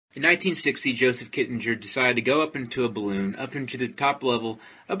In 1960, Joseph Kittinger decided to go up into a balloon, up into the top level,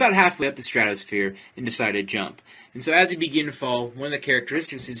 about halfway up the stratosphere, and decided to jump. And so as he began to fall, one of the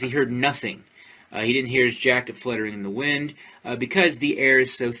characteristics is he heard nothing. He didn't hear his jacket fluttering in the wind, because the air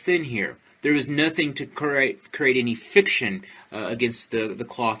is so thin here. There was nothing to create any friction against the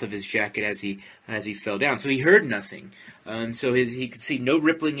cloth of his jacket as he fell down. So he heard nothing. And so he could see no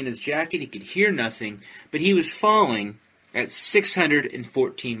rippling in his jacket. He could hear nothing. But he was falling at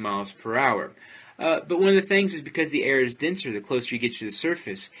 614 miles per hour. But one of the things is because the air is denser, the closer you get to the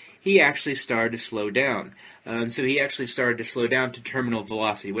surface, he actually started to slow down. And so he actually started to slow down to terminal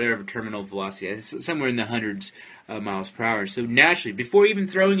velocity, whatever terminal velocity is, somewhere in the hundreds miles per hour. So naturally, before even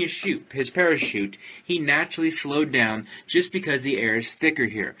throwing his parachute, he naturally slowed down just because the air is thicker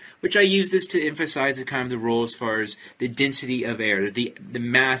here. Which I use this to emphasize the role as far as the density of air. The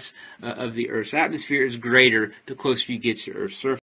mass of the Earth's atmosphere is greater the closer you get to Earth's surface.